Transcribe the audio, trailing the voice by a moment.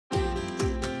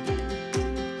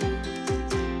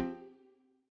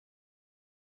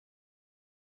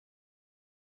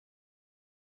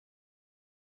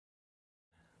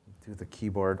do the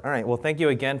keyboard. All right, well, thank you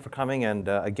again for coming. And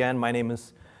again, my name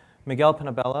is Miguel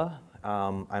Penabella.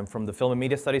 I'm from the Film and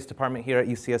Media Studies Department here at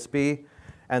UCSB.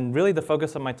 And really the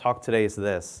focus of my talk today is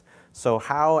this. So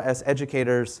how, as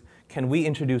educators, can we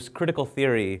introduce critical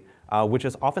theory, which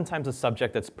is oftentimes a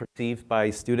subject that's perceived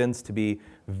by students to be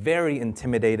very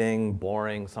intimidating,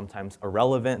 boring, sometimes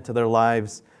irrelevant to their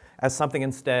lives, as something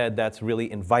instead that's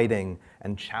really inviting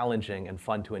and challenging and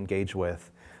fun to engage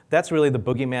with. That's really the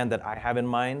boogeyman that I have in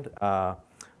mind,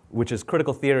 which is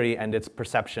critical theory and its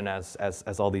perception as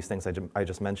all these things I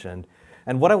just mentioned.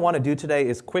 And what I want to do today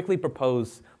is quickly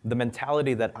propose the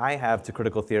mentality that I have to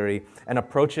critical theory and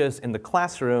approaches in the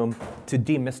classroom to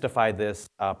demystify this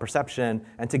perception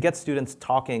and to get students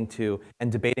talking to and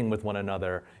debating with one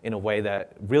another in a way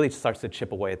that really starts to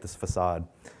chip away at this facade.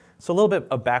 So a little bit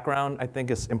of background I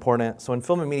think is important. So in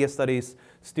film and media studies,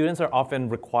 students are often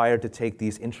required to take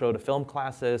these intro to film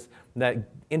classes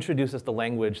that introduces the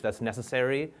language that's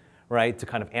necessary, right, to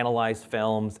kind of analyze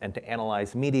films and to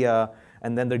analyze media.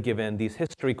 And then they're given these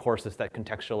history courses that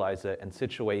contextualize it and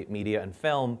situate media and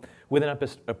film within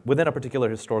a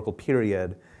particular historical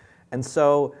period. And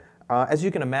so as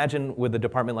you can imagine, with a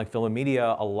department like film and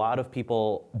media, a lot of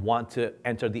people want to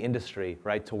enter the industry,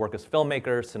 right, to work as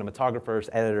filmmakers, cinematographers,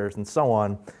 editors, and so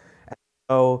on. And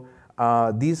so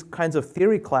these kinds of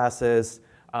theory classes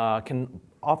can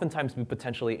oftentimes be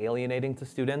potentially alienating to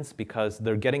students because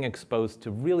they're getting exposed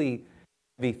to really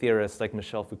heavy theorists like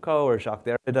Michel Foucault or Jacques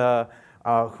Derrida,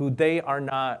 who they are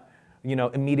not,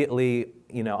 immediately,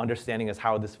 understanding as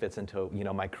how this fits into,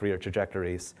 my career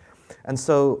trajectories. And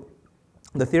so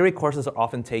the theory courses are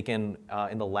often taken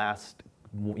in the last,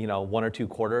 1 or 2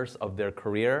 quarters of their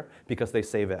career because they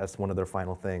save it as one of their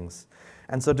final things.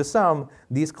 And so to some,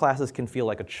 these classes can feel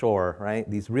like a chore, right?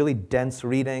 These really dense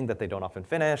reading that they don't often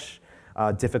finish,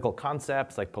 difficult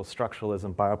concepts like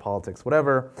post-structuralism, biopolitics,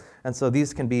 whatever. And so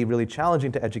these can be really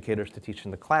challenging to educators to teach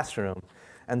in the classroom.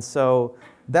 And so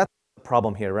that's the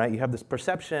problem here, right? You have this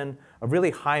perception of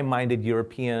really high-minded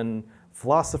European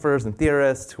philosophers and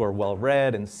theorists who are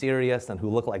well-read and serious and who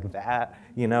look like that.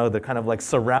 They're kind of like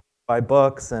surrounded by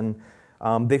books and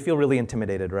they feel really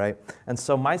intimidated, right? And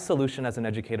so my solution as an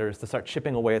educator is to start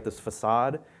chipping away at this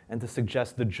facade and to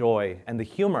suggest the joy and the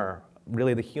humor,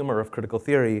 really the humor of critical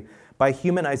theory by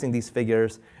humanizing these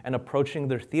figures and approaching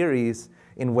their theories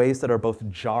in ways that are both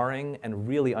jarring and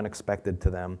really unexpected to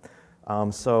them.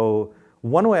 So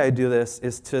one way I do this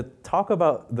is to talk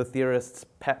about the theorists'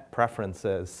 pet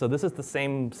preferences. So this is the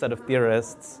same set of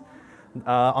theorists.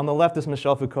 On the left is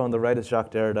Michel Foucault, on the right is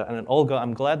Jacques Derrida. And then Olga,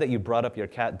 I'm glad that you brought up your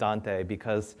cat Dante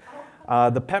because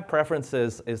the pet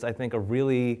preferences is, I think,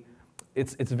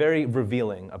 it's very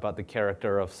revealing about the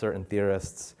character of certain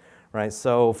theorists, right?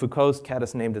 So Foucault's cat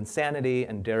is named Insanity,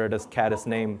 and Derrida's cat is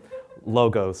named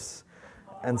Logos.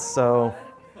 And so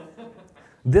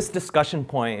this discussion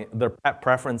point, their pet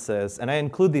preferences, and I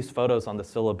include these photos on the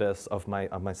syllabus of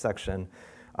my section,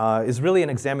 is really an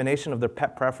examination of their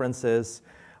pet preferences.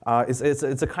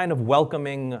 It's a kind of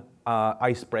welcoming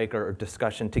icebreaker or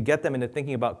discussion to get them into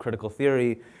thinking about critical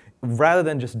theory rather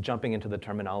than just jumping into the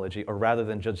terminology or rather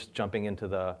than just jumping into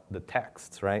the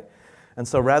texts, right? And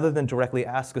so rather than directly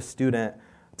ask a student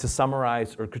to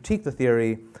summarize or critique the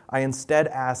theory, I instead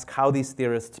ask how these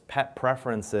theorists' pet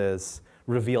preferences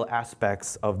reveal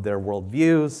aspects of their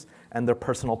worldviews and their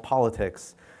personal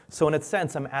politics. So in a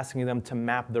sense, I'm asking them to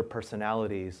map their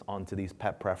personalities onto these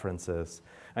pet preferences.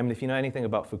 I mean, if you know anything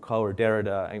about Foucault or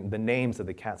Derrida, the names of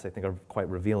the cats I think are quite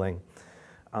revealing.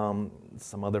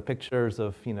 Some other pictures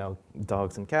of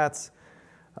dogs and cats.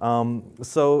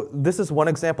 So this is one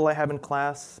example I have in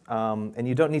class, and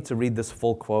you don't need to read this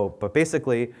full quote, but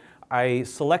basically I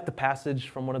select a passage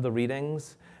from one of the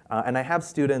readings, and I have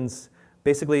students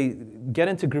basically get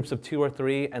into groups of 2 or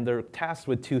 3, and they're tasked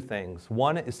with 2 things.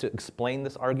 One is to explain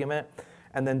this argument,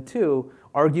 and then 2,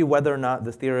 argue whether or not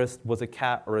the theorist was a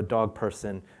cat or a dog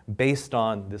person based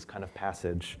on this kind of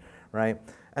passage, right?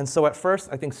 And so at first,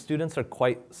 I think students are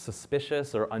quite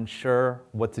suspicious or unsure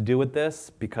what to do with this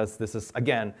because this is,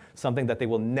 again, something that they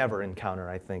will never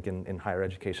encounter, I think, in higher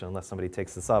education unless somebody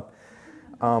takes this up.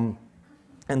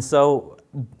 And so,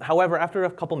 however, after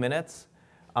a couple minutes,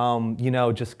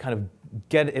 just kind of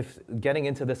getting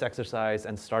into this exercise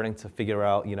and starting to figure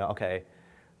out, okay,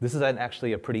 this is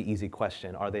actually a pretty easy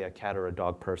question. Are they a cat or a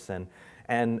dog person?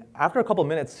 And after a couple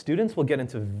minutes, students will get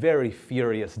into very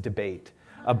furious debate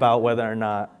about whether or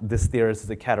not this theorist is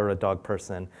a cat or a dog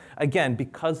person. Again,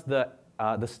 because the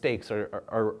stakes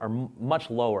are much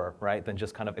lower, right, than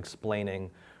just kind of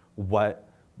explaining what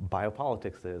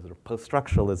biopolitics is or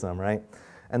post-structuralism, right?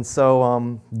 And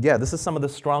so, yeah, this is some of the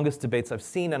strongest debates I've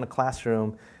seen in a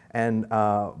classroom. And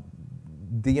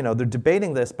they're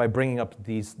debating this by bringing up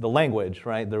the language,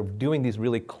 right? They're doing these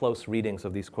really close readings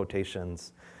of these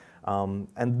quotations. And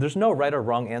there's no right or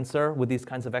wrong answer with these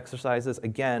kinds of exercises.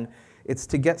 Again, it's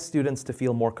to get students to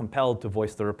feel more compelled to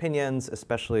voice their opinions,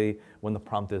 especially when the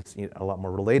prompt is a lot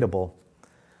more relatable.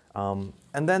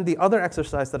 And then the other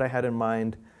exercise that I had in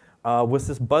mind was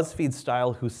this BuzzFeed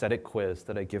style Who Said It quiz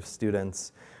that I give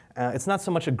students. It's not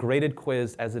so much a graded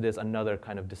quiz as it is another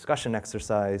kind of discussion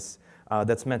exercise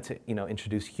that's meant to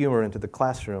introduce humor into the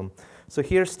classroom. So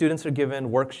here students are given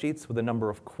worksheets with a number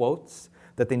of quotes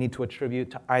that they need to attribute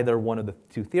to either one of the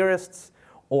two theorists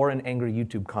or an angry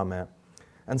YouTube comment.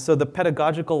 And so the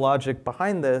pedagogical logic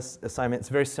behind this assignment is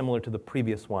very similar to the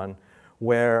previous one,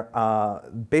 where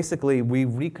basically we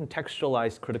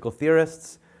recontextualize critical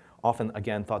theorists, often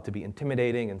again thought to be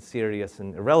intimidating and serious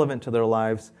and irrelevant to their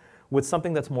lives, with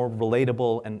something that's more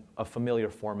relatable and a familiar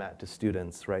format to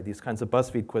students, right? These kinds of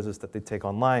BuzzFeed quizzes that they take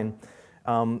online.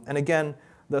 And again,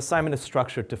 the assignment is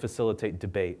structured to facilitate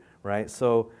debate, right?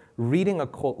 So reading a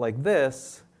quote like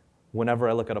this, whenever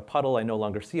I look at a puddle, I no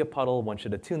longer see a puddle. One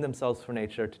should attune themselves for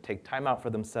nature, to take time out for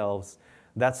themselves.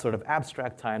 That sort of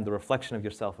abstract time, the reflection of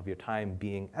yourself, of your time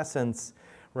being essence,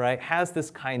 right, has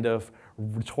this kind of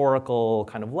rhetorical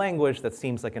kind of language that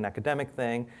seems like an academic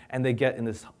thing, and they get in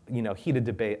this heated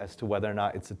debate as to whether or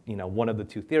not it's one of the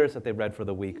two theorists that they read for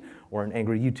the week or an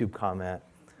angry YouTube comment,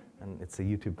 and it's a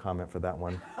YouTube comment for that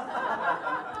one.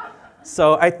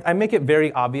 So I make it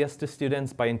very obvious to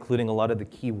students by including a lot of the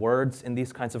key words in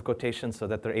these kinds of quotations so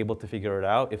that they're able to figure it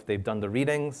out if they've done the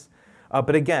readings.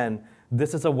 But again,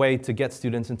 this is a way to get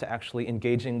students into actually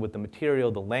engaging with the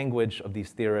material, the language of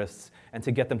these theorists, and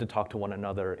to get them to talk to one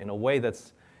another in a way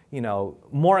that's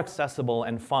more accessible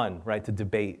and fun, right, to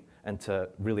debate and to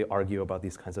really argue about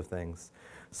these kinds of things.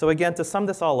 So again, to sum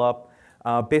this all up,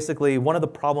 basically one of the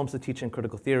problems of teaching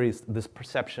critical theory is this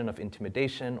perception of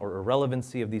intimidation or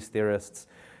irrelevancy of these theorists.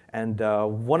 And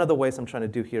one of the ways I'm trying to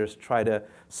do here is try to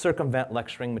circumvent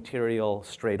lecturing material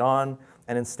straight on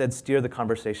and instead steer the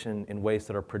conversation in ways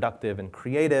that are productive and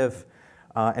creative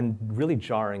and really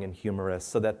jarring and humorous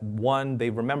so that, one, they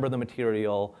remember the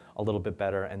material a little bit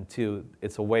better, and two,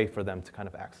 it's a way for them to kind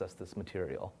of access this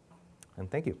material. And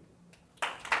thank you.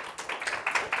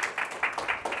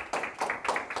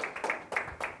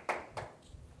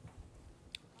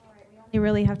 We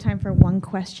really have time for one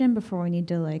question before we need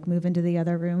to move into the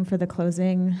other room for the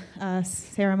closing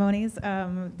ceremonies.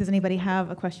 Does anybody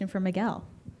have a question for Miguel?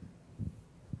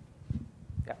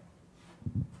 Yeah.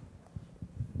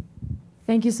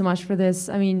 Thank you so much for this.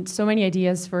 I mean, so many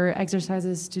ideas for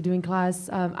exercises to do in class.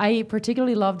 I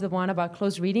particularly loved the one about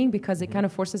close reading because it kind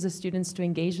of forces the students to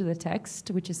engage with the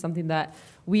text, which is something that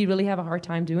we really have a hard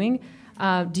time doing.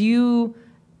 Do you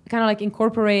kind of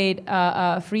incorporate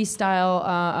a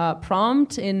freestyle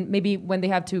prompt in maybe when they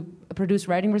have to produce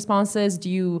writing responses? Do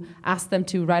you ask them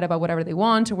to write about whatever they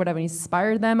want or whatever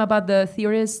inspired them about the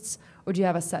theorists? Or do you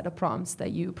have a set of prompts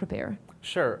that you prepare?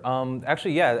 Sure.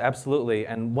 Actually, yeah, absolutely.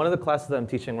 And one of the classes that I'm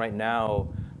teaching right now,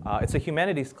 it's a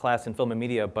humanities class in film and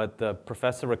media, but the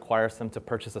professor requires them to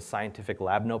purchase a scientific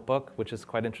lab notebook, which is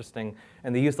quite interesting.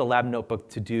 And they use the lab notebook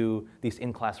to do these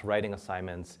in-class writing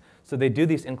assignments. So they do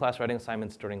these in-class writing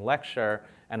assignments during lecture,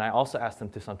 and I also ask them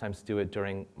to sometimes do it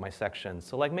during my section.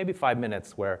 So maybe 5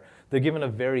 minutes where they're given a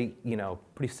very,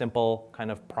 pretty simple kind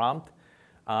of prompt.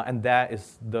 And that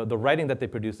is, the writing that they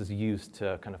produce is used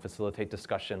to kind of facilitate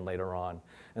discussion later on.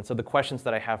 And so the questions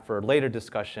that I have for later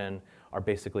discussion are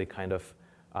basically kind of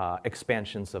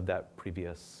expansions of that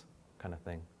previous kind of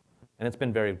thing. And it's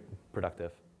been very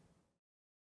productive.